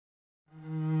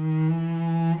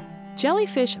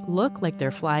Jellyfish look like they're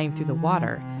flying through the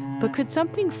water, but could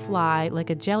something fly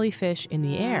like a jellyfish in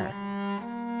the air?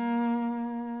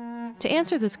 To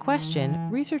answer this question,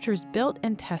 researchers built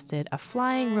and tested a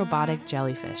flying robotic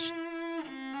jellyfish.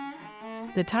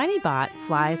 The tiny bot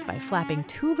flies by flapping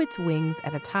 2 of its wings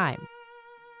at a time.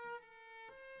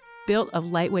 Built of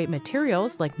lightweight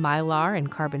materials like mylar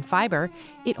and carbon fiber,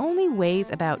 it only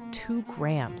weighs about 2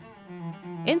 grams.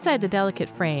 Inside the delicate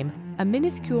frame, a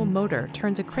minuscule motor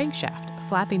turns a crankshaft,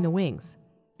 flapping the wings.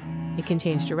 It can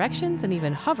change directions and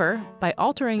even hover by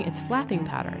altering its flapping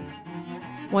pattern.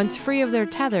 Once free of their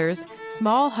tethers,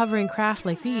 small hovering craft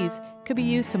like these could be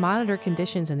used to monitor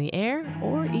conditions in the air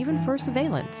or even for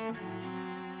surveillance.